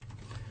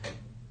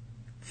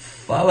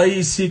Fala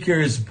aí,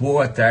 Seekers,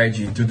 boa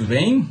tarde, tudo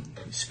bem?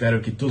 Espero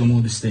que todo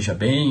mundo esteja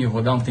bem. Eu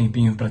vou dar um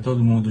tempinho para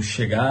todo mundo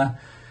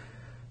chegar,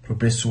 para o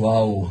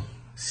pessoal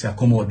se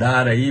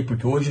acomodar aí,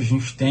 porque hoje a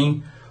gente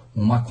tem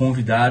uma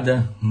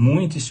convidada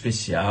muito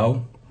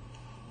especial,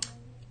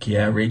 que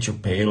é a Rachel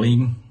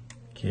Palin,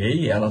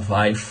 ok? Ela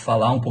vai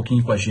falar um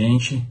pouquinho com a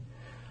gente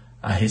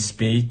a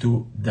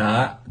respeito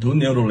do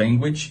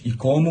Neurolanguage e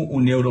como o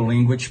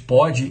Neurolanguage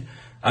pode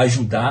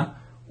ajudar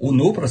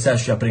no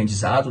processo de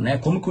aprendizado, né?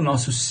 Como que o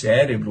nosso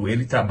cérebro,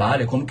 ele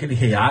trabalha, como que ele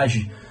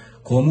reage,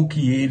 como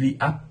que ele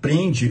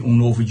aprende um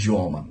novo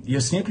idioma. E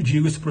eu sempre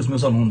digo isso para os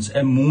meus alunos,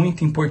 é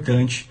muito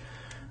importante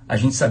a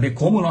gente saber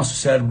como o nosso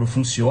cérebro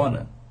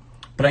funciona,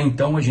 para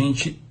então a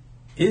gente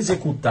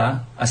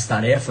executar as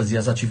tarefas e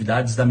as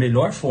atividades da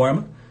melhor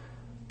forma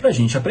para a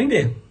gente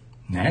aprender,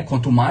 né?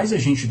 Quanto mais a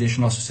gente deixa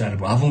o nosso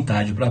cérebro à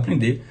vontade para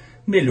aprender,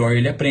 melhor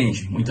ele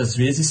aprende. Muitas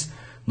vezes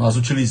nós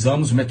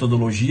utilizamos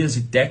metodologias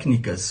e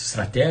técnicas,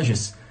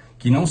 estratégias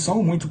que não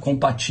são muito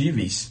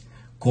compatíveis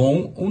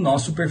com o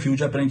nosso perfil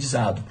de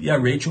aprendizado. E a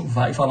Rachel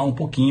vai falar um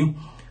pouquinho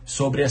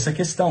sobre essa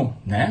questão,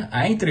 né?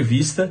 A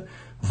entrevista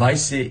vai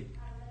ser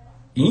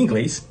em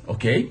inglês,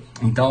 ok?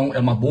 Então é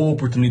uma boa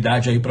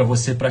oportunidade aí para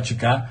você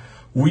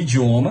praticar o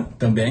idioma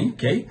também,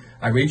 ok?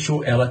 A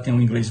Rachel, ela tem um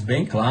inglês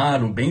bem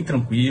claro, bem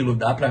tranquilo,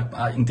 dá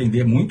para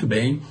entender muito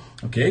bem,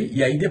 ok?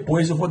 E aí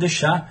depois eu vou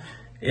deixar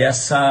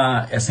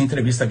essa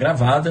entrevista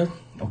gravada,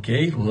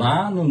 ok?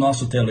 Lá no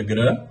nosso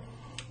Telegram,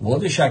 vou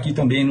deixar aqui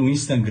também no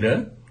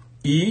Instagram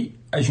e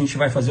a gente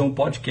vai fazer um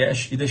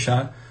podcast e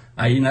deixar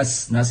aí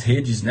nas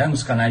redes, né?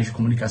 Nos canais de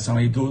comunicação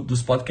aí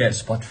dos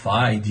podcasts,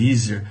 Spotify,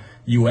 Deezer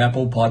e o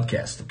Apple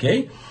Podcast,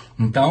 ok?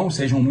 Então,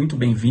 sejam muito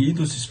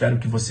bem-vindos, espero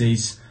que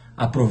vocês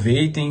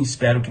aproveitem,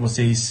 espero que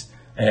vocês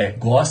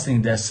gostem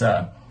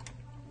dessa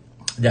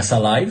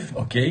live,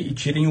 ok? E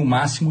tirem o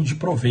máximo de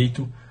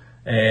proveito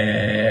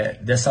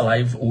dessa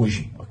live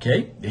hoje,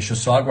 ok? Deixa eu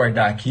só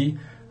aguardar aqui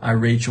a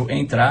Rachel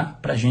entrar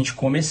para a gente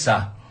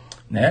começar,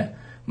 né?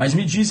 Mas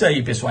me diz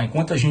aí, pessoal,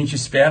 enquanto a gente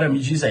espera, me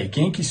diz aí,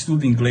 quem que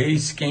estuda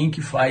inglês, quem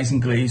que faz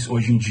inglês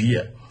hoje em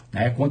dia,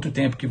 né? Quanto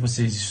tempo que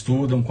vocês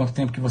estudam, quanto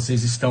tempo que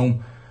vocês estão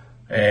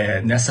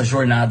nessa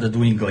jornada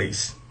do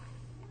inglês?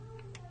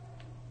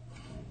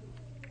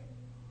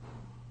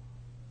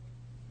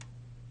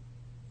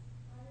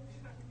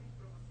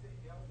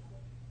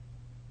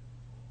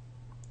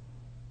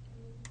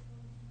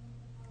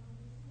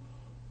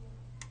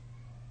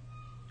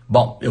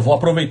 Bom, eu vou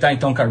aproveitar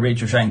então que a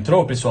Rachel já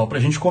entrou, pessoal, para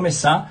a gente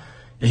começar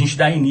e a gente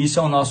dar início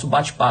ao nosso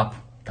bate-papo,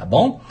 tá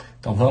bom?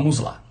 Então vamos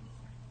lá.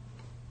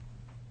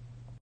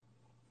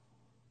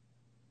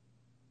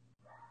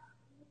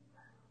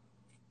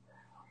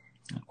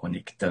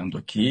 Conectando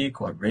aqui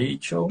com a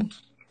Rachel.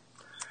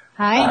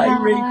 Hi,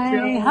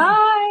 Rachel.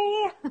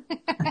 Hi.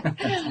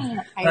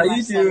 How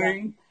you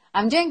doing?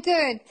 I'm doing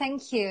good,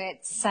 thank you.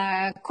 It's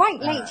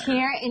quite late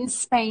here in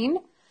Spain,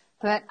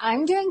 but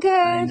I'm doing good.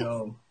 I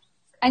know.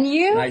 And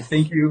you? And I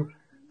thank you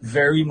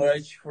very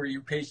much for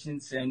your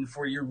patience and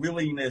for your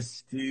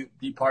willingness to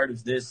be part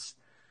of this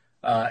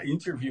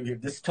interview,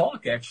 this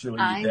talk, actually.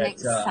 I'm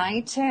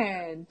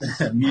excited.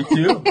 Me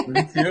too.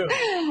 Me too.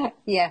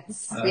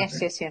 Yes.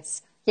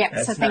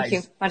 Yeah, so thank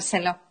you,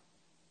 Marcelo.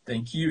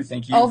 Thank you.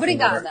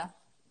 Obrigada.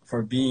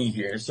 For being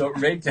here. So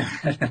Rachel,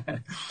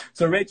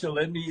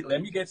 let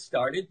me get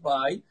started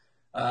by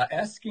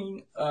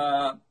asking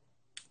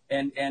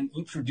and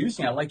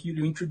introducing. I'd like you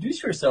to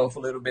introduce yourself a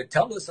little bit.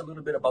 Tell us a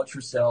little bit about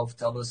yourself.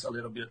 Tell us a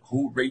little bit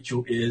who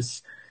Rachel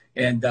is,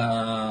 and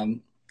I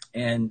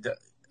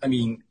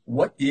mean,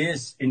 what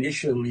is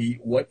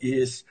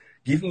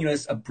giving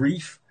us a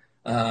brief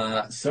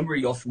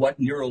summary of what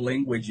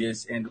neurolanguage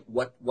is and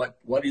what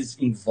is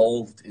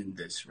involved in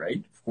this,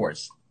 right? Of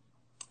course.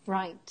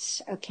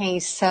 Right. Okay.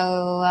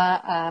 So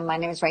my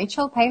name is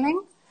Rachel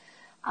Palin.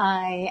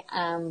 I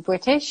am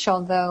British,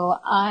 although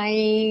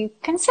I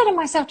consider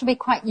myself to be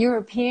quite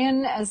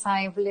European, as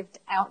I've lived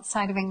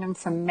outside of England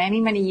for many,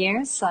 many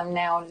years. I'm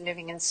now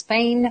living in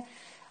Spain.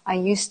 I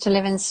used to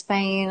live in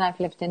Spain.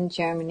 I've lived in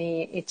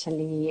Germany,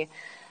 Italy,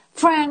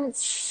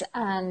 France,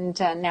 and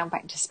now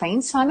back to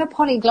Spain. So I'm a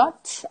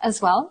polyglot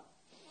as well.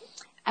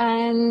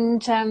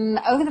 And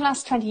over the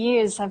last 20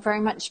 years, I've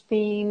very much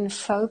been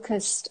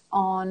focused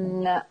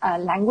on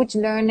language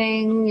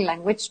learning,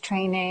 language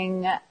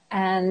training.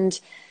 And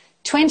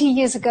 20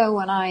 years ago,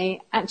 when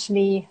I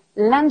actually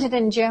landed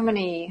in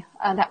Germany,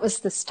 that was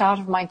the start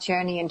of my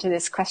journey into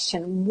this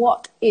question: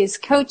 what is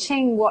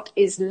coaching? What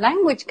is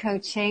language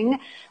coaching?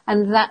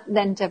 And that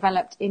then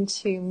developed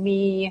into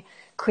me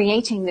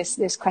creating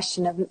this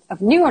question of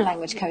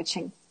neurolanguage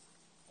coaching.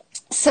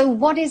 So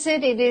what is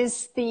it? It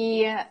is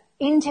the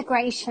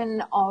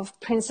integration of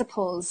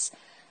principles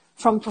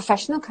from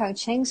professional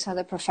coaching, so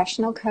the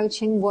professional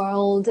coaching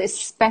world,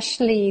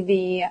 especially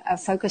the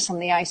focus on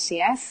the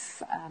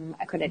ICF,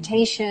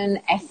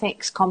 accreditation,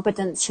 ethics,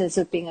 competences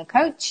of being a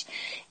coach,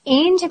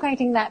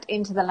 integrating that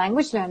into the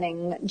language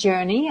learning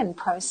journey and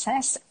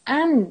process,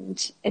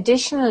 and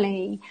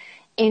additionally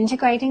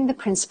integrating the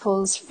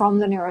principles from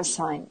the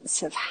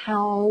neuroscience of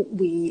how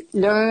we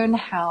learn,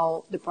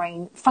 how the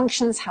brain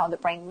functions, how the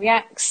brain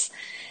reacts,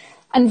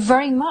 and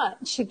very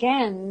much,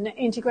 again,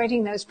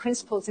 integrating those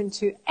principles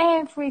into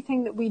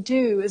everything that we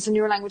do as a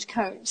neurolanguage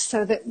coach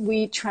so that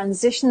we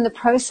transition the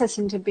process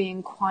into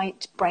being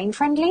quite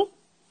brain-friendly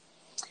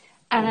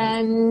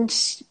and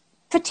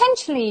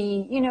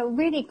potentially, you know,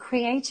 really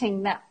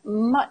creating that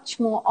much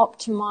more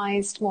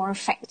optimized, more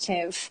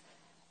effective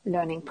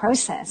learning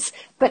process.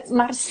 But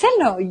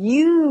Marcelo,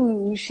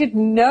 you should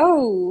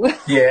know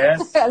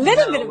Yes, a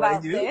little no, bit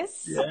about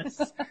this. Yes,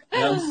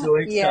 and I'm so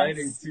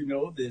excited Yes. to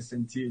know this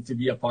and to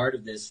be a part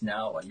of this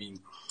now. I mean,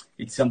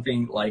 it's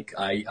something like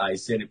I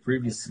said it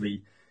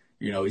previously.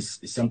 You know, it's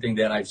something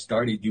that I've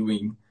started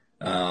doing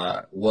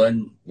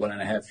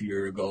 1.5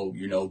 years ago.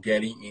 You know,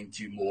 getting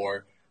into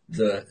more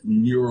the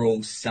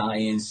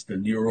neuroscience, the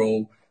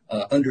neuro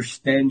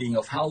understanding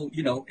of how,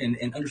 you know, and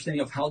understanding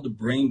of how the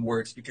brain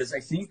works. Because I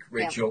think,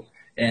 Rachel,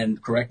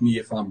 and correct me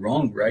if I'm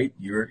wrong, right?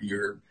 You're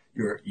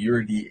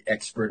the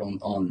expert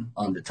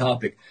on the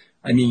topic.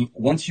 I mean,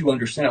 once you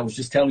understand, I was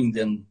just telling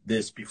them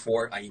this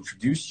before I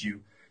introduced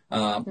you.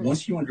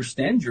 Once you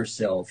understand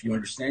yourself, you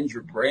understand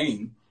your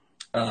brain.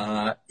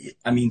 I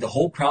mean, the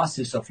whole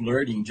process of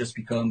learning just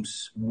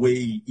becomes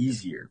way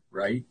easier,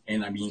 right?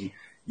 And I mean,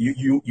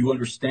 you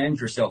understand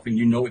yourself and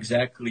you know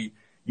exactly,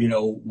 you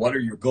know, what are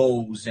your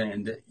goals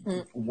and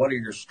what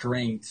are your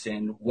strengths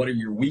and what are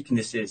your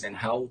weaknesses and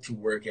how to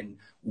work and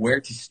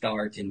where to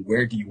start and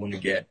where do you want to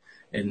get.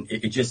 And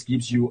it just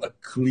gives you a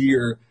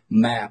clear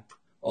map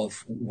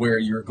of where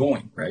you're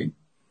going, right?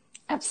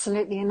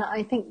 Absolutely. And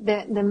I think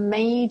that the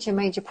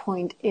major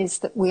point is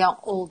that we are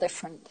all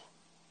different.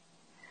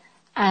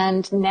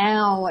 And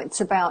now it's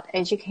about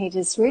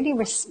educators really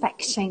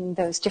respecting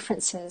those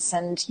differences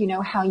and, you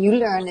know, how you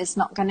learn is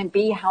not going to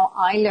be how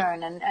I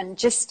learn and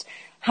just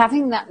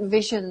having that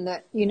vision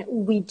that, you know,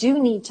 we do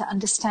need to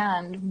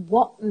understand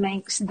what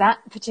makes that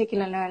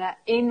particular learner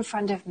in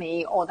front of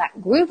me or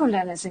that group of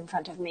learners in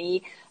front of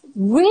me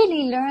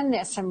really learn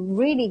this and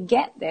really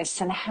get this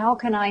and how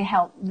can I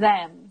help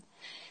them?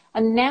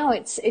 And now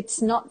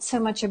it's not so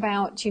much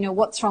about, you know,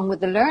 what's wrong with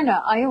the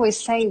learner. I always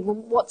say, well,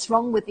 what's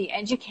wrong with the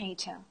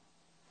educator?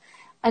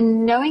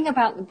 And knowing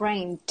about the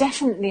brain,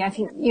 definitely, I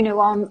think, you know,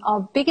 our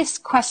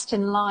biggest quest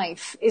in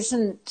life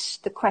isn't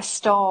the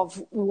quest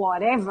of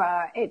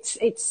whatever. It's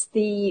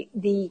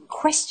the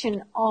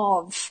question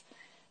of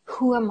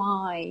who am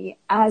I?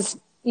 As,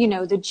 you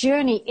know, the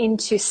journey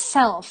into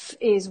self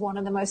is one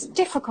of the most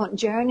difficult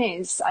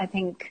journeys, I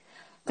think,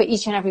 for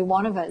each and every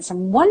one of us.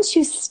 And once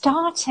you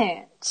start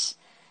it,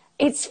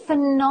 it's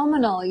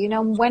phenomenal. You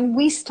know, when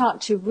we start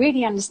to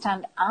really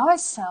understand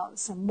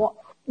ourselves and what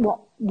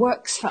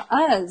works for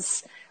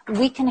us,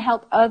 we can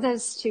help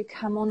others to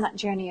come on that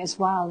journey as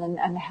well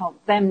and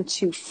help them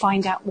to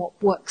find out what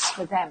works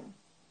for them.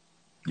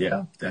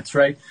 Yeah, that's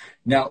right.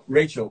 Now,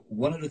 Rachel,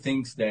 one of the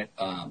things that,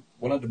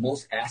 one of the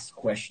most asked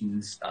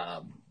questions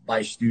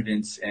by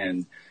students,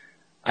 and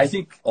I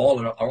think all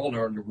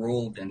around the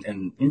world and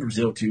in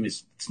Brazil too,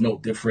 it's no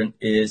different,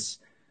 is,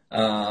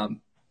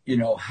 you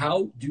know,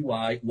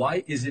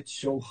 why is it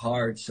so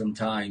hard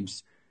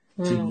sometimes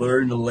to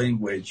learn the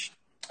language?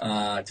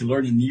 To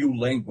learn a new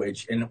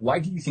language, and why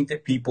do you think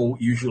that people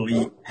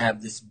usually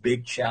have this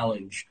big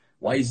challenge?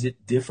 Why is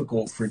it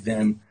difficult for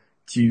them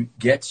to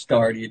get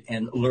started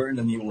and learn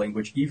a new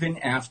language, even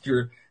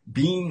after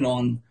being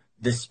on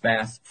this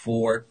path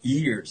for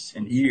years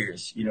and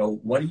years? You know,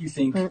 what do you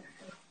think?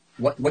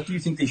 What do you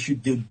think they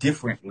should do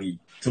differently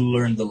to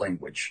learn the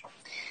language?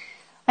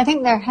 I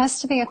think there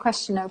has to be a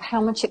question of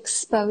how much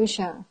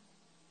exposure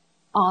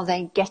are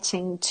they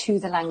getting to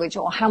the language,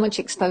 or how much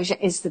exposure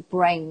is the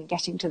brain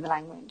getting to the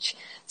language?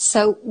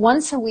 So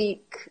once a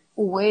week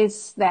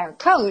with their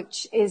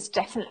coach is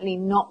definitely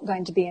not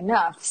going to be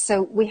enough.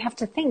 So we have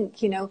to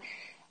think, you know,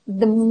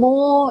 the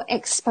more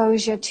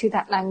exposure to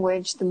that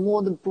language, the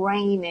more the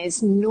brain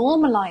is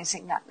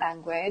normalizing that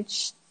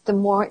language, the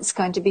more it's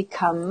going to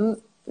become,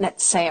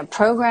 let's say, a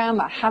program,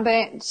 a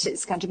habit,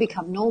 it's going to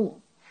become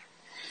normal.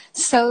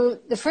 So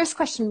the first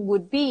question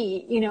would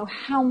be, you know,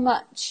 how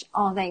much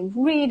are they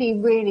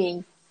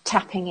really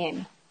tapping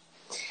in?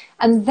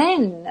 And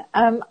then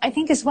I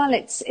think as well,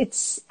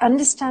 it's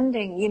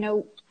understanding, you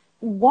know,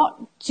 what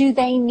do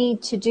they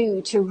need to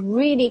do to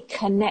really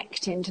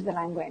connect into the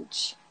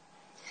language?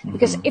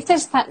 Because if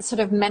there's that sort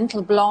of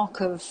mental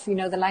block of, you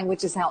know, the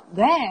language is out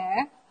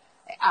there,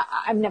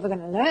 I'm never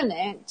going to learn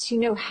it, you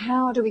know,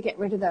 how do we get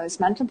rid of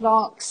those mental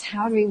blocks?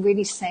 How do we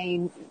really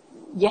say,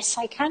 yes,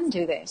 I can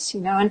do this,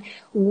 you know, and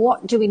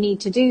what do we need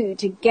to do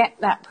to get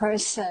that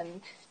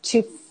person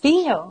to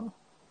feel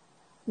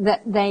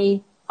that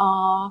they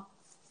are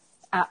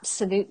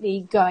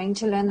absolutely going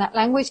to learn that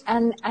language,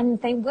 and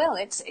they will.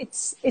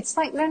 It's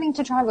like learning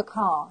to drive a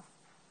car.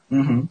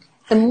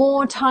 The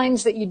more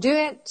times that you do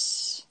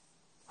it,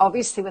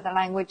 obviously with a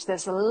language,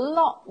 there's a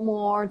lot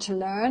more to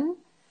learn,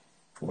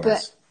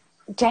 but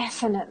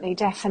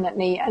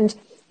definitely. And,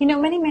 you know,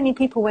 many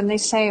people, when they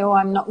say, oh,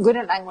 I'm not good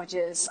at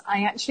languages,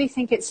 I actually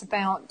think it's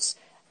about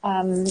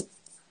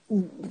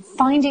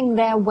finding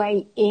their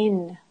way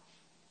in.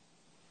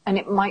 And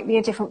it might be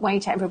a different way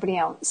to everybody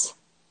else.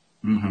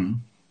 Mm-hmm.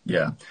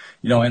 Yeah.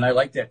 You know, and I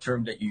like that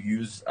term that you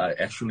use.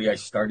 Actually, I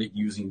started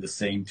using the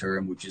same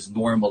term, which is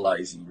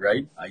normalizing,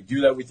 right? I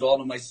do that with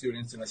all of my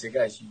students, and I say,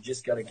 guys, you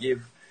just got to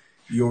give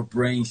your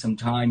brain some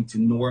time to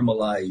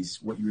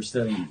normalize what you're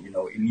studying. You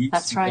know, it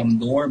needs to become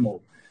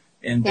normal.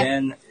 And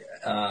then,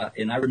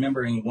 and I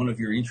remember in one of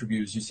your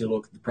interviews, you said,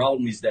 look, the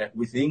problem is that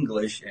with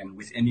English and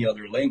with any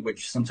other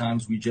language,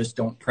 sometimes we just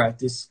don't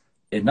practice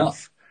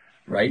enough,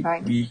 right?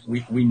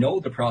 We know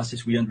the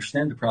process, we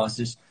understand the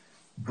process,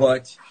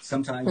 but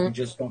sometimes we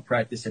just don't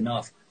practice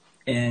enough.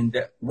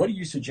 And what do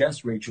you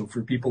suggest, Rachel,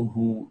 for people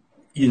who,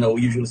 you know,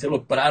 usually say,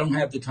 look, but I don't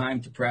have the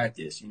time to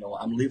practice. You know,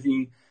 I'm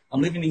living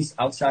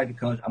outside the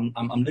country.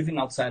 I'm living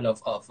outside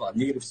of a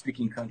native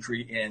speaking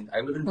country, and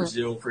I live in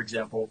Brazil, for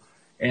example,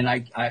 and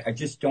I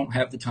just don't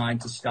have the time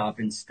to stop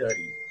and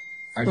study.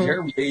 Are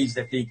there ways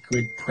that they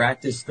could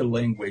practice the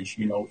language,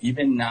 you know,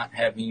 even not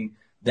having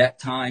that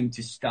time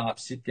to stop,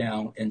 sit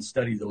down, and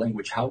study the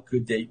language? How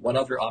could they, what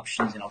other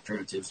options and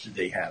alternatives do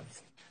they have?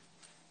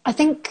 I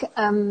think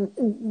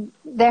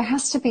there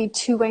has to be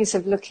two ways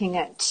of looking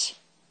at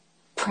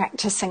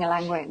practicing a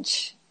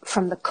language.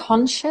 From the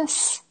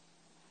conscious,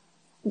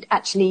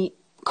 actually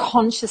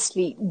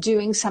consciously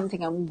doing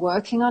something and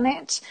working on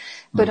it.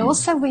 But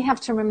also we have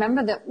to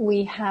remember that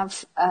we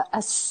have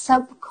a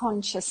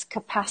subconscious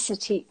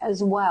capacity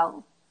as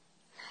well.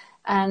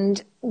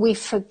 And we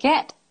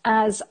forget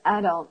as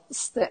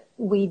adults that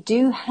we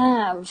do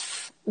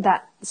have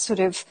that sort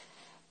of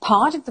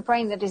part of the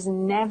brain that is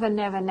never,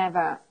 never,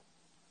 never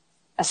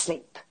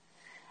asleep.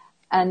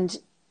 And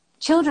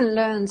children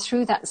learn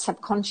through that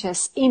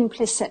subconscious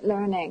implicit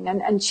learning,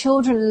 and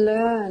children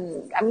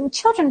learn, I mean,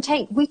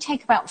 we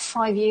take about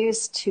 5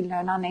 years to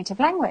learn our native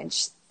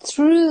language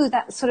through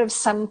that sort of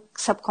some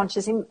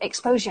subconscious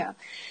exposure.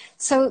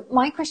 So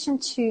my question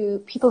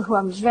to people who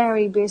are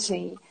very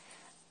busy,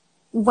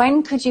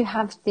 when could you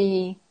have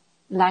the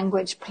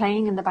language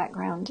playing in the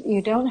background?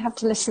 You don't have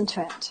to listen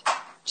to it.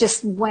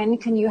 Just when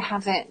can you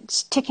have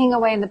it ticking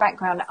away in the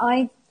background?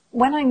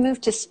 When I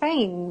moved to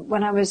Spain,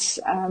 when I was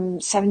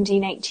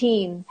 17,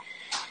 18,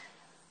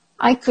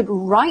 I could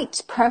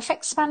write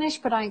perfect Spanish,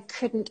 but I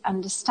couldn't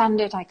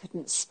understand it. I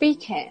couldn't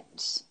speak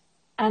it.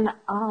 And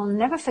I'll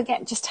never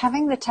forget just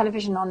having the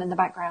television on in the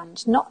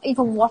background, not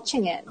even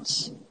watching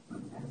it,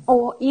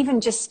 or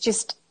even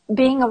just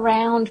being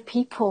around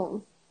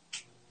people.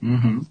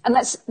 And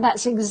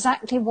that's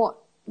exactly what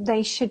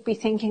they should be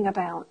thinking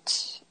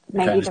about.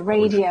 Maybe the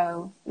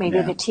radio,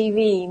 maybe the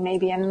TV,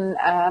 maybe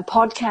a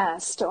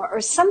podcast or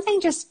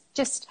something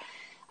just,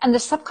 and the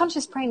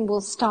subconscious brain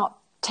will start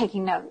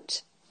taking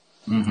note.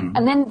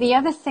 And then the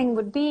other thing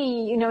would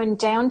be, you know, in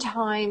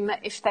downtime,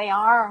 if they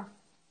are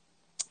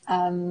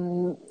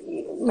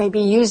maybe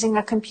using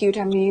a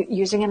computer,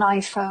 using an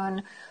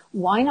iPhone,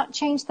 why not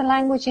change the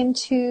language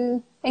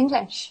into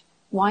English?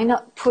 Why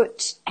not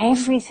put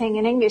everything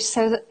in English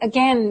so that,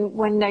 again,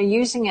 when they're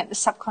using it, the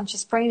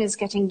subconscious brain is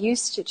getting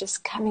used to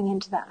just coming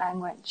into that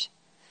language.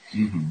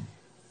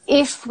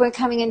 If we're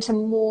coming into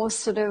more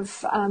sort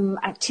of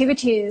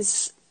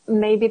activities,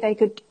 maybe they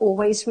could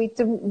always read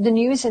the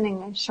news in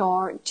English,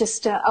 or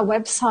just a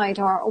website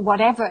or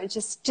whatever.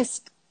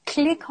 Just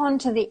click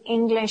onto the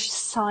English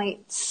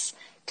sites,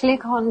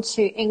 click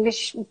onto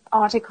English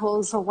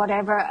articles or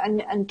whatever,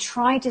 and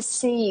try to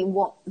see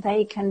what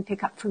they can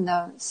pick up from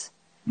those.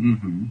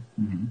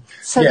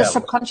 So the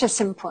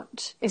subconscious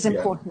input is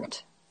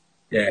important.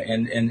 Yeah,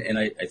 and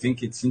I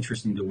think it's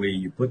interesting the way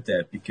you put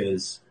that,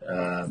 because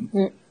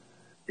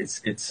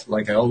it's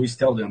like I always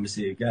tell them, I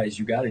say, guys,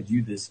 you got to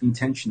do this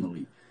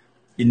intentionally.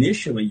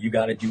 Initially, you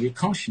got to do it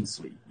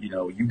consciously. You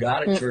know, you got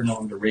to turn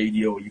on the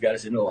radio. You got to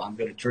say, no, I'm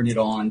going to turn it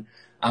on.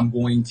 I'm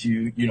going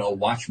to, you know,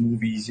 watch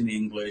movies in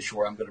English,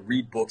 or I'm going to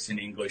read books in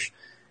English.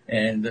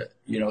 And,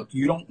 you know,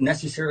 you don't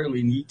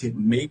necessarily need to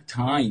make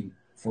time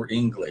for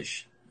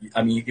English.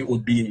 I mean, it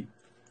would be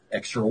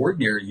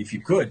extraordinary if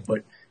you could,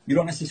 but you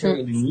don't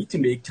necessarily need to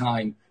make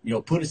time, you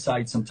know, put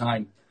aside some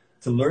time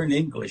to learn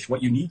English.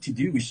 What you need to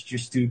do is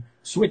just to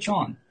switch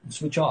on and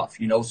switch off,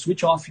 you know,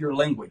 switch off your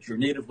language, your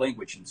native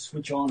language, and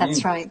switch on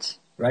English. Right.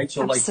 Right?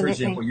 So, Absolutely. like, for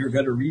example, you're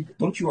going to read,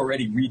 don't you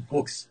already read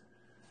books,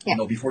 you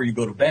know, before you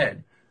go to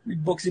bed?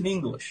 Read books in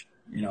English,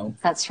 you know.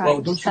 That's right.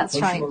 Well,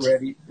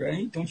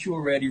 don't you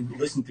already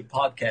listen to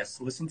podcasts?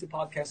 Listen to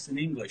podcasts in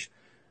English.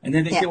 And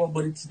then they say, well,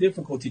 but it's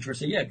difficult, teacher. I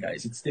say, yeah,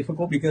 guys, it's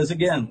difficult because,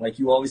 again, like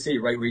you always say,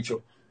 right,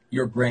 Rachel,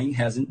 your brain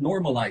hasn't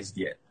normalized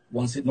yet.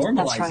 Once it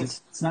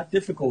normalizes, it's not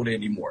difficult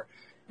anymore.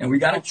 And we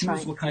got to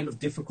choose what kind of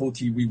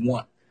difficulty we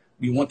want.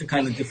 We want the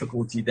kind of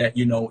difficulty that,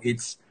 you know,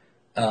 it's,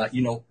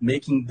 you know,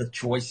 making the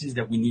choices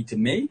that we need to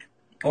make,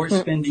 or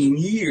spending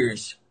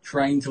years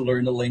trying to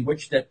learn a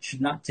language that should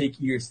not take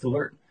years to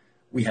learn.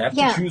 We have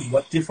to choose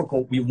what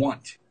difficult we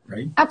want.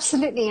 Right?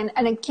 Absolutely.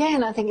 And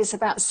again, I think it's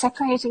about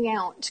separating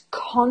out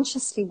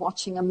consciously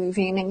watching a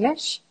movie in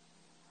English,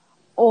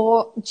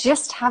 or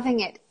just having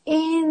it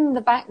in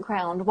the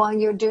background while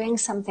you're doing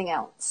something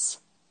else.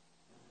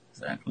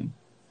 Exactly.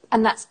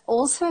 And that's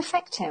also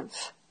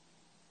effective.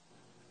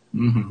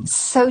 Mm-hmm.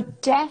 So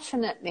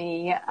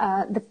definitely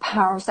the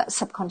power of that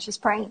subconscious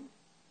brain.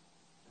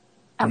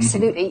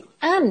 Absolutely.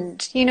 Mm-hmm.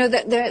 And, you know,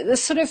 the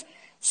sort of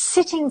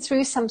sitting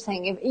through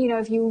something,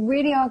 if you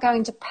really are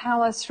going to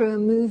power through a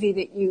movie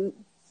that you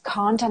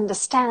can't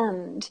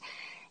understand,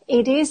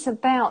 it is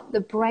about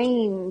the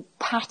brain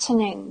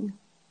patterning.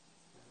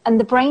 And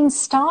the brain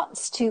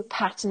starts to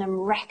pattern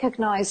and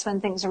recognize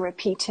when things are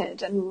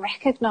repeated and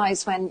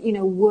recognize when,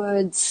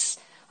 words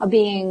are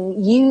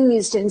being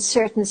used in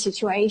certain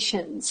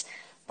situations.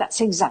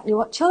 That's exactly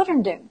what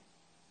children do.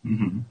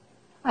 Mm-hmm.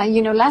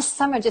 Last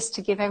summer, just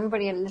to give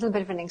everybody a little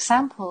bit of an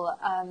example,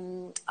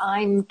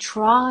 I'm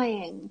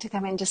trying to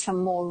come into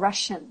some more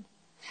Russian.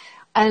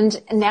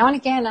 And now and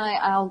again,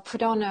 I'll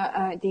put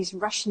on these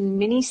Russian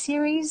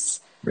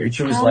mini-series.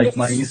 Rachel is like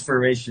my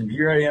inspiration.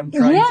 Here I am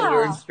trying to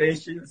learn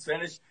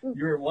Spanish.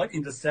 You're what,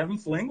 in the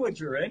 7th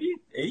language already?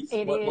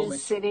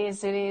 8th?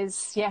 It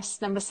is.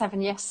 Yes, number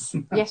 7, yes.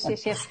 Yes.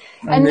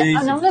 and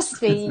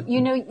honestly,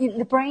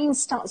 the brain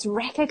starts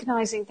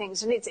recognizing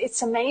things. And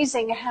it's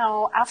amazing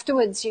how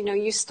afterwards,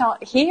 you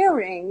start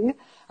hearing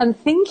and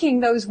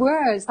thinking those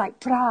words like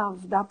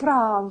pravda,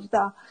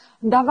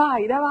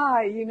 davai,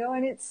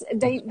 and it's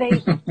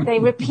they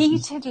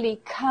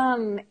repeatedly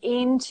come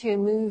into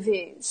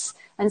movies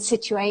and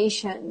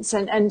situations,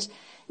 and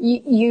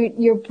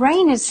your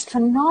brain is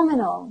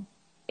phenomenal.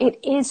 It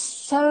is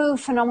so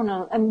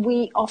phenomenal, and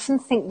we often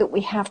think that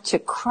we have to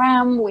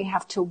cram, we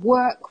have to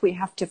work, we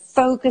have to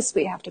focus,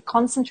 we have to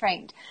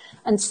concentrate,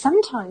 and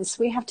sometimes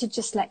we have to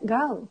just let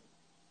go.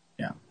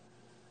 Yeah.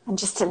 And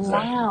just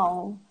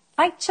allow,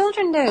 like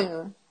children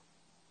do.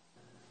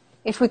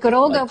 If we could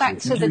all go back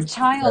to the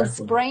child's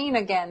brain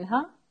again,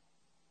 huh?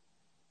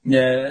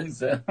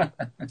 Yes.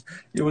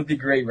 It would be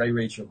great, right,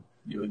 Rachel?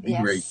 It would be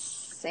great.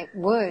 It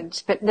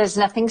would, but there's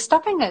nothing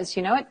stopping us,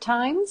 at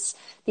times.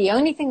 The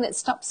only thing that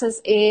stops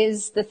us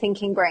is the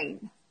thinking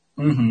brain.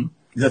 Mm-hmm.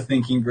 The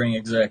thinking brain,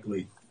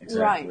 exactly.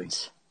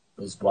 Right.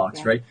 Those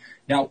blocks, right?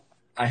 Now,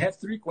 I have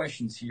 3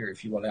 questions here,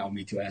 if you allow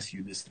me to ask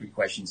you these 3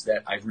 questions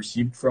that I've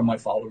received from my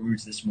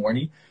followers this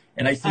morning.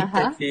 And I think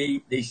that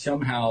they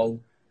somehow,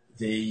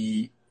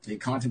 they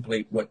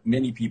contemplate what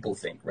many people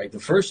think, right? The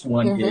first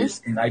one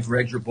is, and I've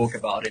read your book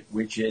about it,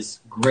 which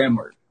is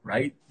grammar,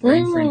 right?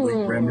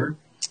 Brain-friendly grammar.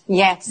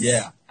 Yes.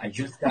 Yeah, I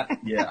just got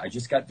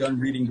done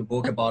reading the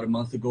book about a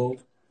month ago.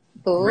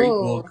 Ooh. Great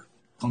book.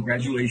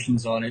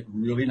 Congratulations on it.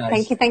 Really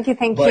nice. Thank you.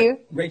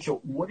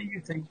 Rachel, what do you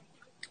think?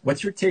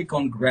 What's your take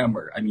on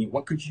grammar? I mean,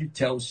 what could you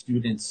tell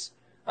students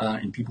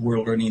and people who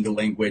are learning the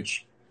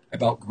language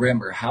about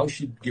grammar? How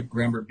should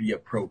grammar be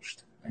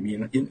approached? I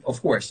mean,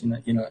 of course,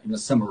 in a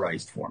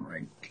summarized form,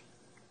 right?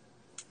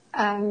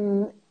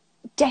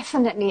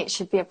 Definitely, it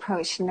should be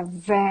approached in a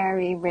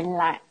very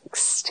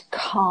relaxed,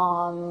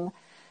 calm,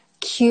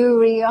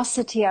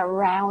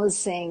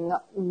 curiosity-arousing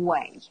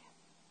way.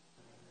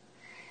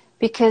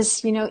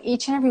 Because,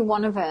 each and every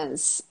one of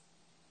us,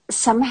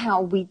 somehow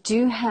we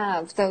do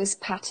have those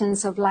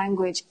patterns of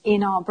language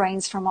in our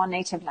brains from our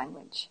native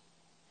language.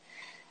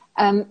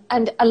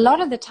 And a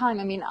lot of the time,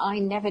 I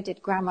never did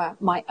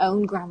my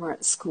own grammar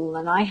at school,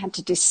 and I had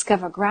to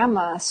discover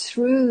grammar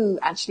through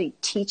actually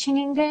teaching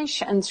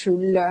English and through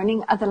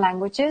learning other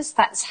languages.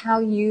 That's how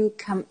you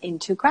come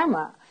into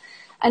grammar.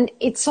 And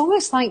it's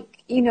almost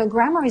like,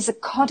 grammar is a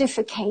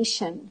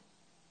codification.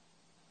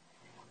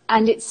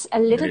 And it's a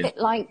little bit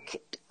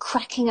like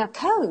cracking a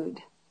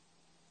code.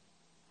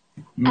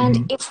 Mm-hmm.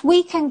 And if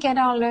we can get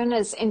our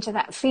learners into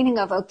that feeling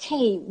of,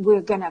 okay,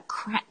 we're going to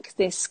crack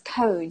this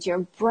code, your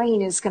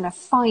brain is going to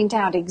find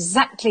out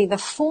exactly the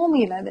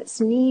formula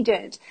that's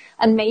needed.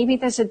 And maybe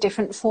there's a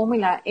different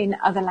formula in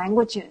other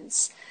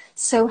languages.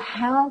 So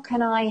how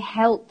can I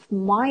help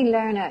my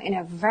learner in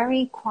a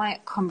very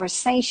quiet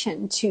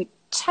conversation to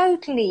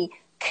totally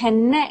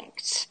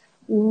connect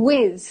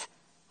with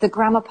the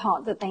grammar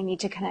part that they need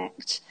to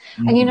connect?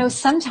 Mm-hmm. And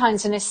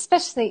sometimes, and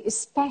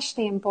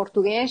especially in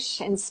Portuguese,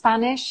 in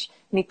Spanish,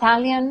 in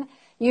Italian,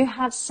 you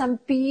have some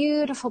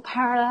beautiful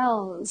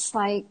parallels,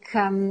 like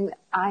I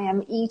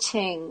am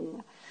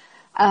eating,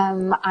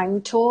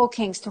 I'm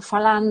talking, sto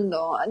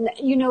falando. And,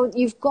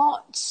 you've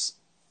got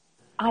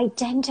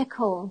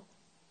identical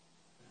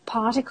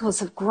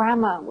particles of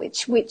grammar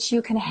which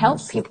you can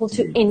help people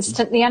to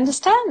instantly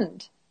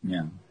understand.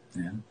 Yeah,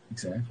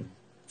 exactly.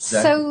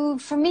 So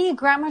for me,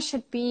 grammar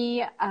should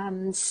be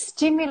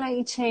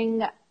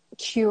stimulating,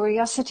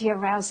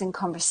 curiosity-arousing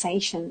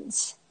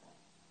conversations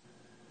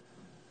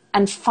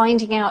and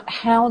finding out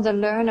how the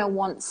learner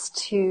wants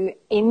to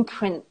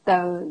imprint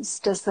those.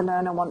 Does the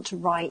learner want to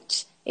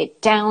write it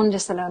down?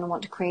 Does the learner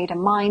want to create a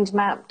mind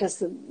map? Does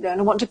the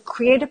learner want to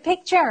create a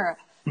picture?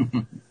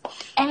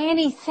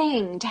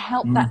 Anything to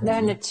help that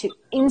learner to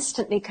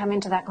instantly come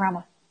into that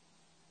grammar.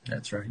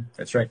 That's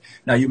right.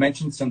 Now, you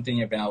mentioned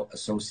something about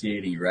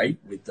associating, right,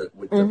 with the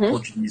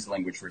Portuguese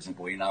language, for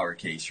example, in our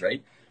case,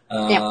 right?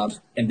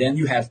 And then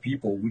you have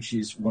people, which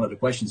is one of the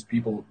questions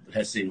people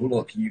have said, well,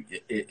 look, you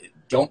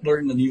don't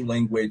learn the new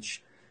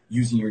language,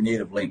 using your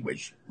native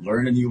language.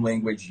 Learn a new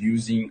language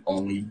using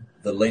only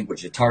the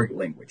language, the target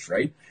language,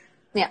 right?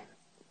 Yeah.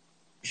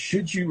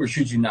 Should you or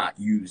should you not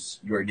use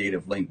your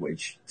native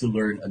language to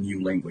learn a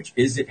new language?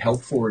 Is it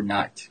helpful or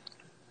not?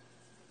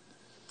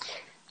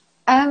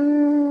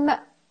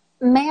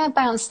 May I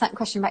bounce that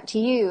question back to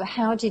you?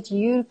 How did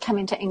you come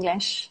into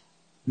English?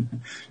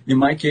 In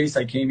my case,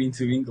 I came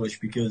into English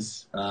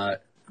because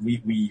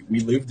we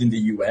lived in the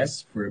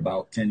U.S. for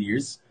about 10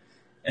 years.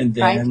 And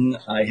then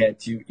I had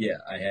to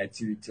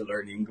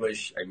learn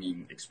English. I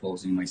mean,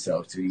 exposing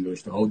myself to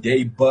English the whole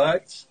day.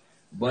 But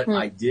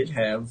I did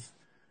have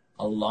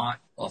a lot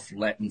of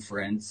Latin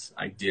friends.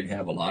 I did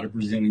have a lot of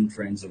Brazilian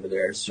friends over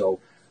there. So,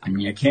 I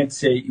mean, I can't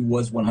say it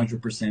was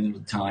 100%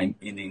 of the time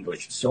in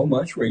English. So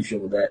much,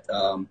 Rachel, that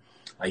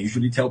I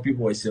usually tell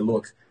people, I say,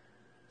 look,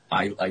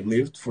 I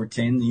lived for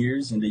 10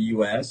 years in the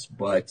U.S.,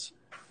 but,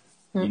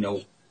 you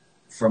know,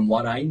 from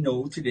what I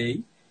know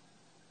today,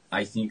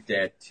 I think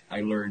that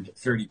I learned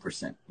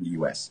 30% in the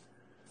U.S.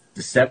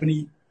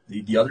 The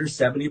other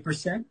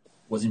 70%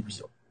 was in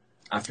Brazil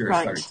after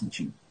I started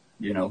teaching,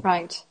 you know?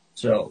 Right.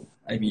 So,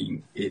 I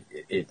mean,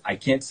 I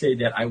can't say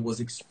that I was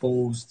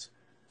exposed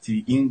to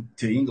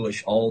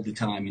English all the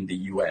time in the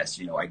U.S.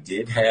 You know, I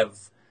did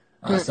have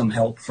some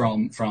help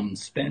from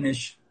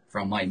Spanish,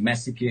 from my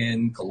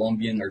Mexican,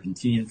 Colombian,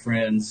 Argentinian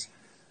friends,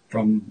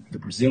 from the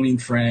Brazilian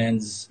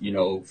friends, you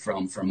know,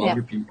 from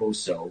other people.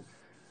 So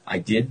I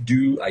did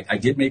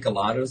make a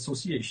lot of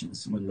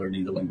associations when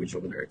learning the language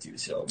over there too.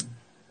 So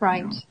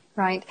right, you know.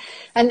 Right.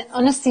 And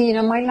honestly, you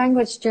know, my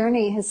language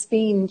journey has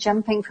been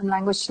jumping from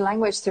language to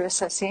language through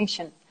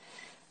association.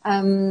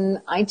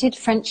 I did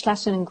French,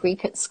 Latin, and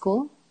Greek at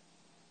school.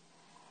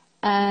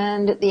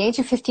 And at the age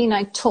of 15,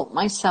 I taught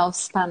myself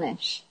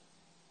Spanish.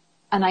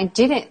 And I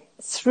did it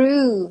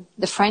through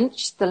the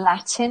French, the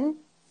Latin,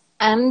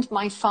 and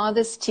my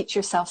father's teach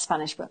yourself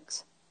Spanish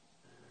books.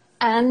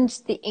 And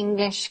the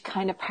English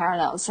kind of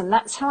parallels. And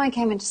that's how I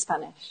came into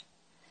Spanish.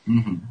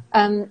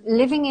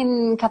 Living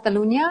in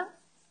Catalonia,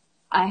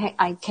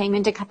 I came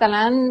into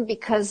Catalan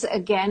because,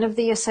 again, of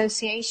the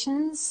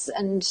associations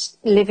and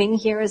living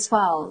here as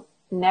well.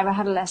 Never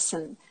had a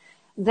lesson.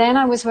 Then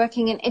I was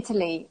working in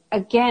Italy.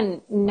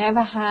 Again,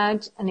 never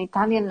had an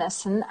Italian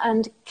lesson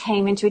and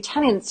came into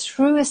Italian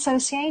through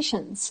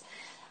associations.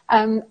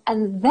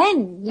 And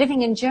then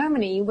living in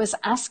Germany was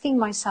asking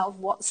myself,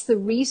 what's the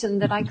reason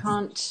that I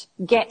can't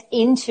get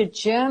into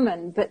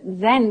German? But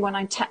then when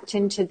I tapped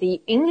into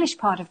the English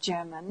part of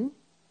German,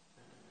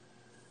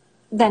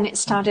 then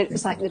it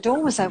was like the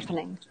door was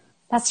opening.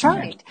 That's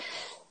right.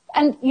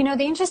 And, you know,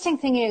 the interesting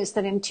thing is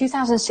that in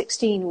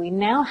 2016, we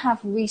now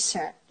have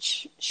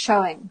research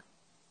showing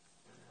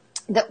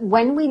that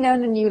when we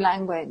learn a new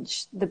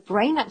language, the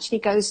brain actually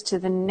goes to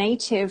the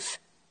native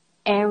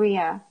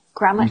area,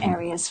 grammar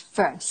areas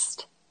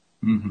first.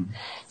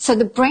 So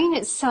the brain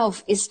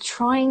itself is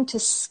trying to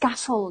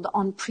scaffold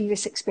on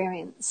previous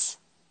experience.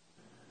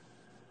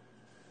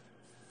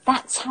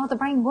 That's how the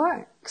brain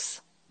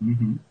works.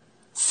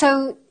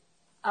 So,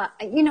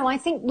 you know, I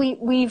think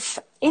we've,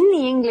 in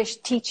the English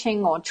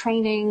teaching or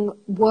training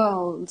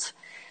world,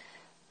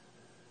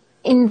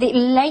 in the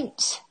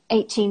late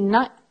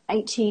 1880s,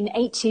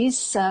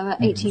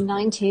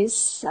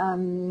 1890s,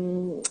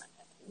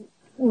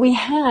 we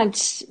had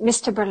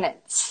Mr.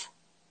 Berlitz.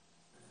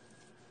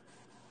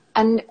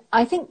 And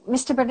I think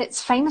Mr.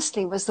 Berlitz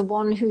famously was the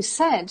one who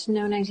said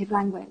no native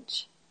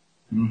language.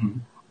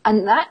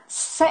 And that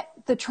set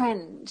the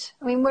trend.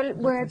 I mean,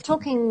 we're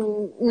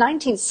talking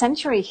 19th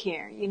century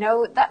here, you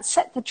know, that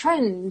set the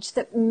trend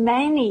that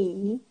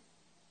many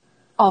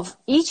of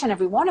each and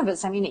every one of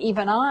us, I mean,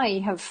 even I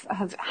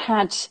have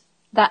had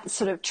that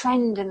sort of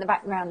trend in the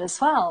background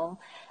as well.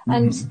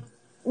 And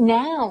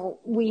now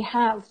we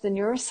have the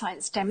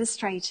neuroscience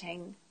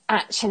demonstrating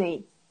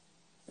actually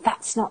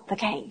that's not the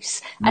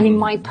case. And in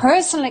my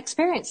personal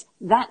experience,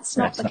 that's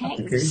not the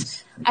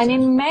case. And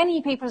in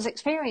many people's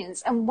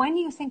experience, and when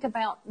you think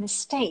about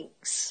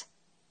mistakes,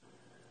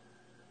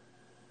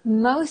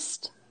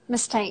 most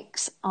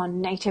mistakes are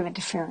native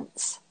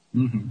interference.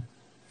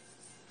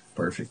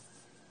 Perfect.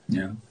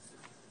 Yeah.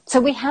 So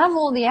we have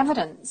all the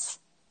evidence.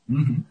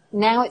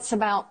 Now it's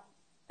about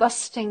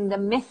busting the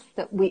myth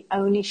that we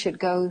only should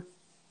go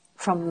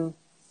from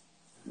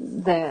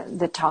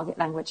the target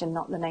language and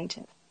not the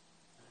native.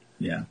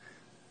 Yeah.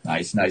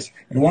 Nice.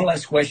 And one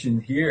last question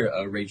here,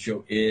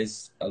 Rachel,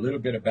 is a little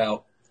bit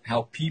about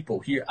how people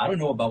here, I don't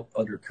know about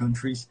other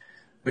countries,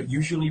 but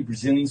usually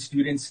Brazilian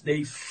students,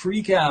 they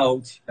freak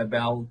out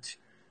about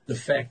the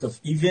fact of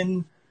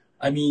even,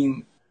 I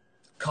mean,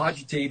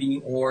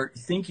 cogitating or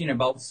thinking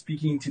about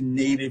speaking to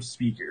native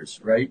speakers,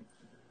 right?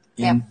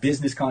 In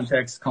business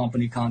context,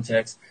 company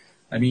context.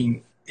 I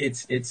mean,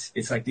 it's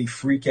like they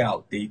freak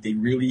out. They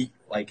really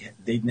like,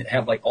 they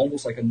have like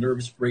almost like a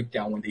nervous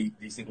breakdown when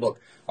they think, look,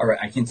 all right,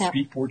 I can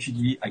speak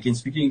Portuguese, I can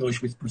speak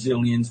English with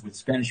Brazilians, with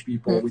Spanish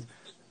people,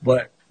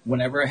 but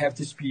whenever I have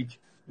to speak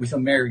with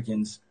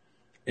Americans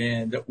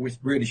and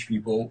with British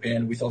people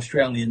and with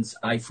Australians,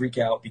 I freak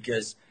out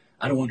because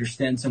I don't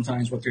understand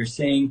sometimes what they're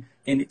saying.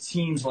 And it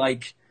seems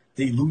like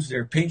they lose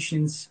their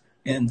patience,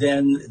 and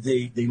then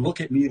they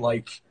look at me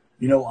like,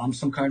 I'm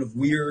some kind of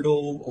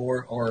weirdo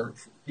or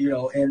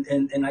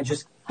and I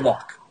just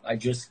block. I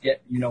just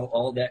get,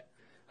 all that.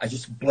 I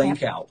just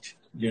blank out,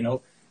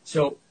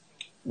 So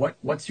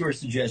what's your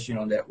suggestion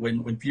on that?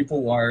 When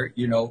people are,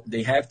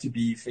 they have to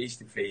be face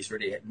to face, or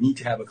they need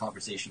to have a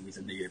conversation with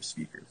a native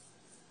speaker?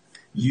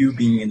 You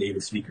being a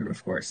native speaker,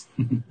 of course.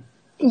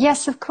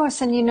 Yes, of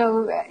course. And,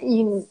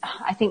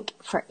 I think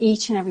for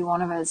each and every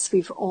one of us,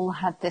 we've all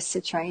had this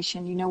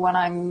situation. When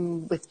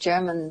I'm with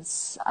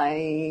Germans,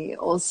 I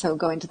also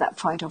go into that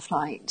fight or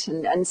flight.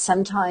 And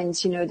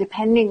sometimes,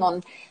 depending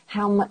on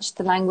how much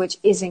the language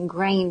is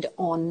ingrained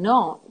or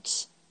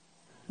not,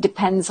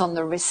 depends on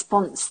the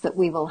response that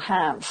we will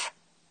have.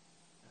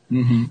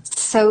 Mm-hmm.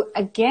 So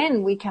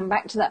again, we come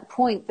back to that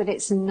point that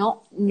it's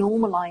not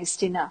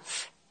normalized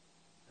enough.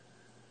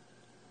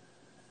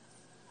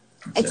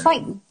 Exactly. It's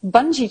like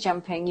bungee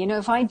jumping.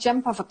 If I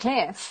jump off a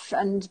cliff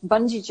and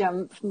bungee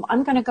jump,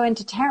 I'm going to go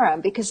into terror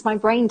because my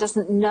brain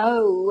doesn't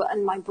know,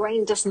 and my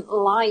brain doesn't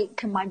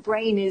like, and my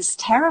brain is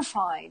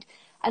terrified.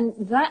 And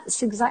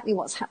that's exactly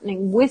what's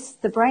happening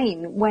with the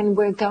brain when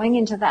we're going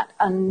into that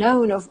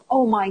unknown of,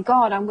 oh my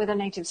God, I'm with a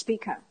native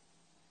speaker.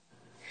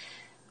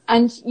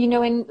 And,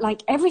 in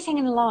like everything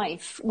in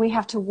life, we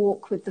have to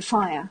walk with the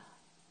fire.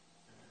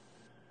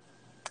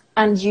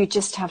 And you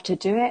just have to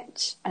do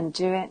it and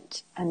do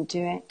it and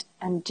do it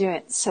and do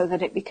it so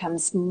that it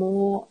becomes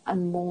more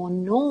and more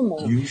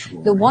normal.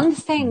 The one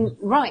thing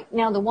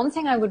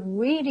I would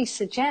really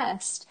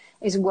suggest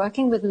is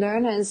working with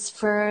learners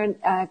for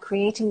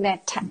creating their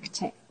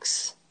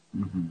tactics.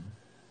 Mm-hmm.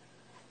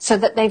 So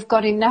that they've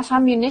got enough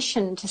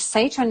ammunition to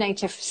say to a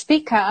native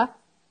speaker,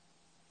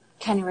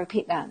 can you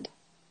repeat that?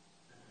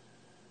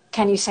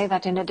 Can you say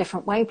that in a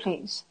different way,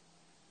 please?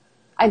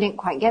 I didn't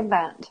quite get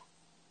that.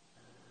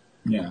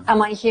 Yeah.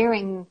 Am I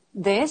hearing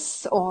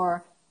this,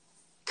 or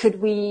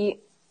could we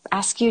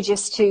ask you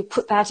just to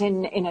put that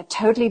in a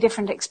totally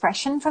different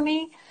expression for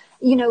me?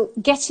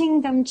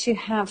 Getting them to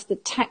have the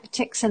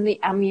tactics and the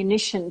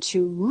ammunition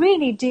to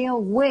really deal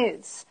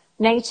with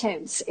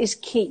natives is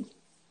key.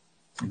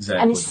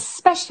 Exactly. And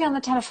especially on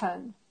the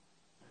telephone.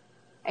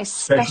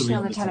 Especially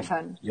on the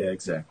telephone. Yeah,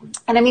 exactly.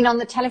 And on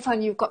the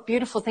telephone, you've got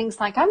beautiful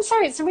things like, I'm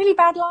sorry, it's a really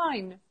bad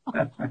line.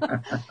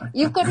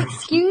 You've got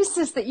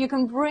excuses that you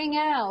can bring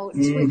out,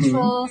 which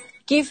will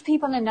give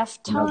people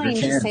enough time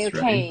to say,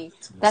 okay,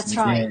 right?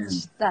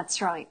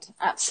 That's right.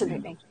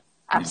 Absolutely. Yeah.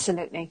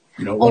 Absolutely.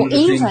 Or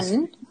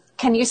even,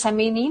 can you send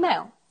me an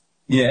email?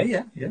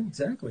 Yeah,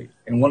 exactly.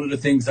 And one of the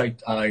things I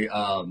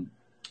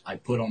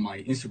put on my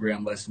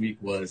Instagram last week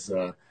was,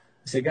 I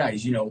said,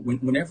 guys,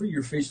 whenever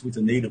you're faced with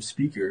a native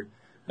speaker,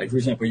 like, for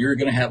example, you're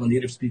going to have a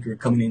native speaker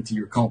coming into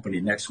your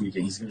company next week,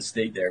 and he's going to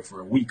stay there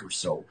for a week or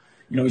so.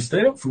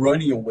 Instead of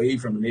running away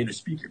from the native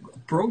speaker,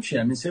 approach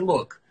him and say,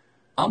 look,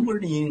 I'm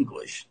learning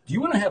English. Do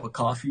you want to have a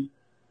coffee,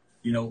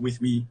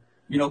 with me?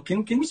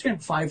 Can we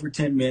spend 5 or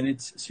 10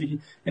 minutes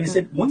speaking? And I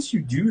said, once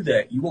you do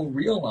that, you will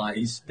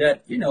realize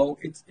that,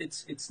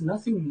 it's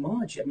nothing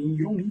much.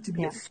 You don't need to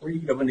be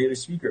afraid of a native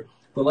speaker.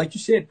 But like you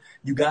said,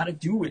 you got to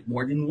do it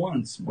more than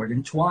once, more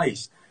than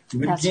twice.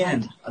 Do it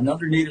again. Right.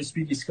 Another native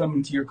speaker is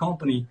coming to your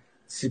company.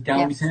 Sit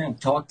down with him,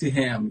 talk to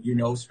him,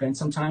 spend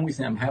some time with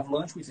him, have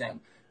lunch with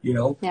him,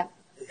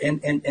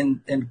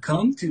 and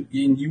come to,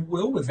 and you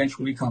will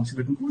eventually come to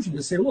the conclusion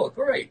to say, look,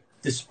 all right,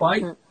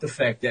 despite the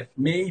fact that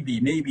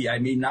maybe I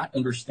may not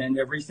understand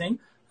everything,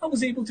 I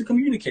was able to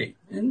communicate.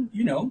 And,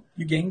 you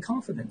gain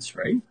confidence,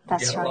 right?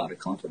 That's you get right. a lot of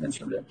confidence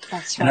from them.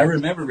 That's and right. I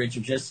remember,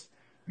 Rachel, just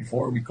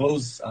before we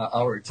close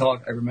our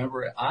talk, I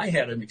remember I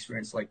had an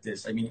experience like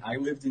this. I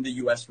lived in the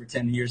U.S. for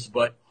 10 years,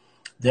 but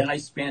then I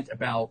spent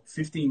about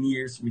 15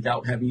 years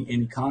without having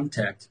any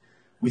contact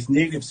with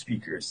native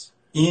speakers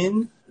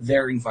in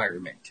their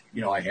environment.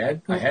 I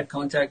had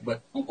contact,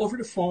 but over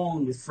the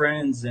phone with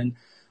friends, and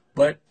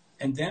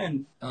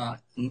then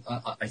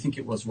I think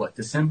it was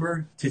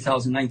December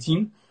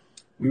 2019,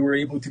 we were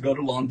able to go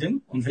to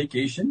London on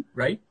vacation,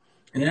 right?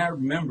 And then I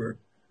remember,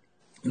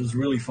 it was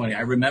really funny.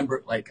 I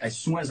remember, as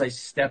soon as I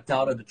stepped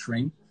out of the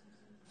train,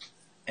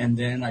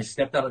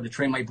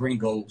 my brain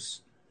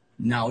goes,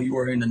 now you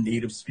are in a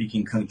native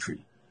speaking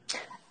country.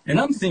 And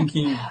I'm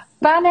thinking,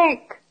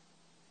 panic.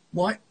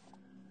 Why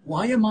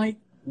are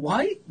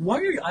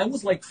you, I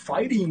was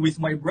fighting with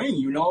my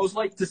brain, I was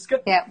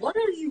disgusted. Yeah. Why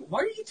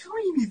are you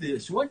telling me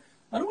this?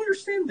 I don't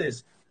understand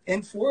this.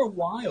 And for a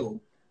while,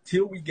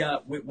 till we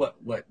got,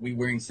 we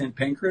were in St.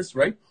 Pancras,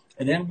 right?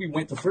 And then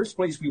the first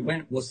place we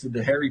went was to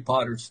the Harry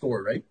Potter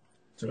store, right?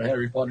 To the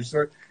Harry Potter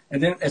store.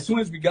 And then as soon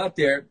as we got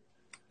there,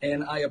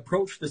 and I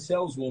approached the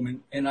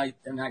saleswoman, and I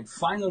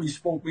finally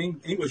spoke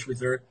English with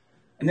her.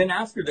 And then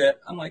after that,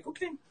 I'm like,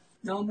 okay,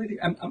 now I'm ready.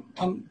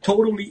 I'm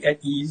totally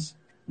at ease.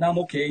 Now I'm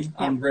okay. Yeah.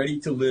 I'm ready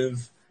to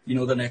live,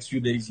 the next few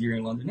days here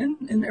in London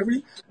and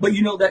everything. But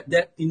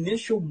that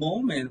initial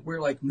moment where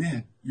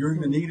man, you're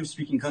in a native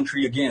speaking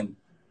country again.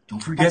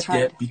 Don't forget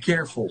that. Be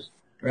careful,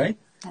 right?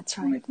 That's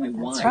right.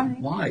 Why? That's right.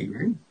 Why?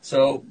 Right?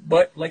 So,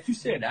 but like you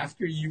said,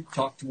 after you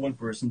talk to one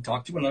person,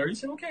 talk to another, you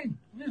say, okay,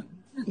 yeah,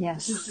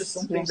 Yes. This is just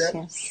something that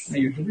I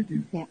usually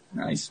do. Yeah.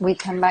 Nice. We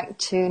come back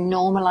to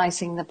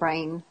normalizing the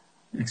brain.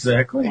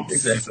 Exactly. Yes.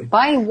 Exactly.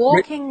 By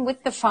walking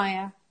with the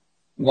fire.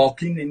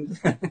 Walking in.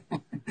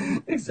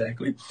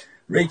 Exactly.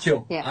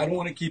 Rachel, Yeah. I don't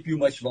want to keep you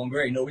much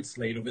longer. I know it's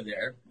late over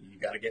there. You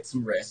got to get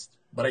some rest.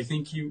 But I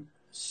thank you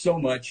so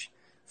much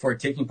for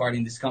taking part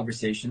in this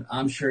conversation.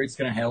 I'm sure it's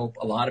going to help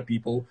a lot of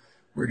people.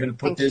 We're going to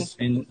put this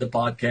in the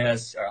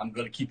podcast. I'm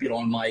going to keep it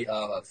on my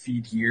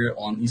feed here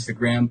on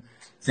Instagram.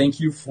 Thank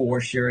you for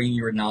sharing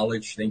your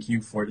knowledge. Thank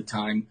you for the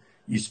time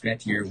you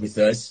spent here with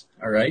us.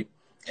 All right.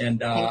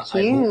 And I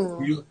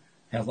hope you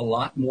have a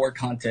lot more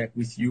contact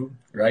with you,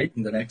 right,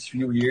 in the next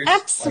few years.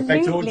 Absolutely.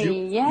 Like I told you,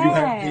 yes. You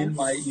have been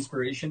my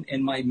inspiration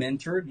and my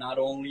mentor, not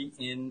only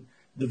in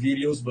the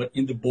videos, but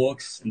in the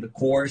books and the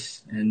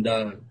course. And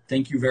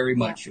thank you very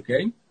much.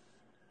 Okay.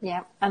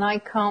 Yeah, and I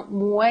can't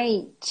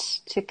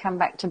wait to come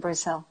back to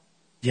Brazil.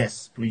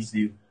 Yes, please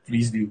do.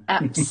 Please do.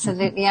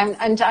 Absolutely.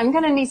 And I'm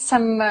going to need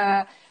some,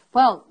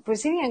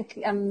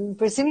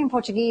 Brazilian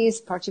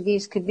Portuguese.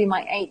 Portuguese could be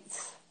my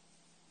 8th.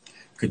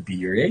 Could be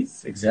your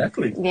 8th.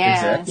 Exactly.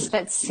 Yes, exactly.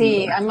 Let's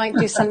see. I might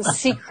do some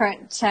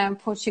secret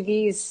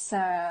Portuguese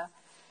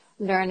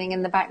learning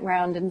in the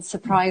background and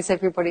surprise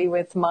everybody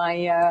with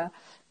my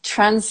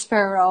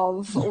transfer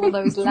of all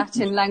those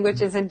Latin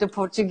languages into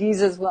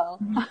Portuguese as well.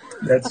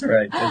 That's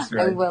right. That's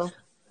right. I will.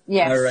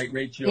 Yes. All right,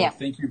 Rachel. Yeah.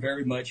 Thank you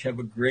very much. Have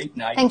a great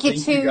night. Thank you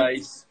too. You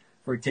guys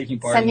for taking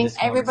part in this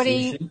conversation.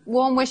 Sending everybody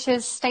warm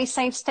wishes. Stay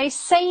safe. Stay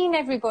sane,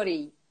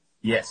 everybody.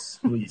 Yes,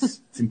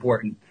 please. It's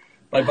important.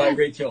 Bye-bye,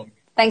 Rachel.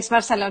 Thanks,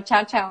 Marcelo.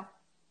 Ciao, ciao.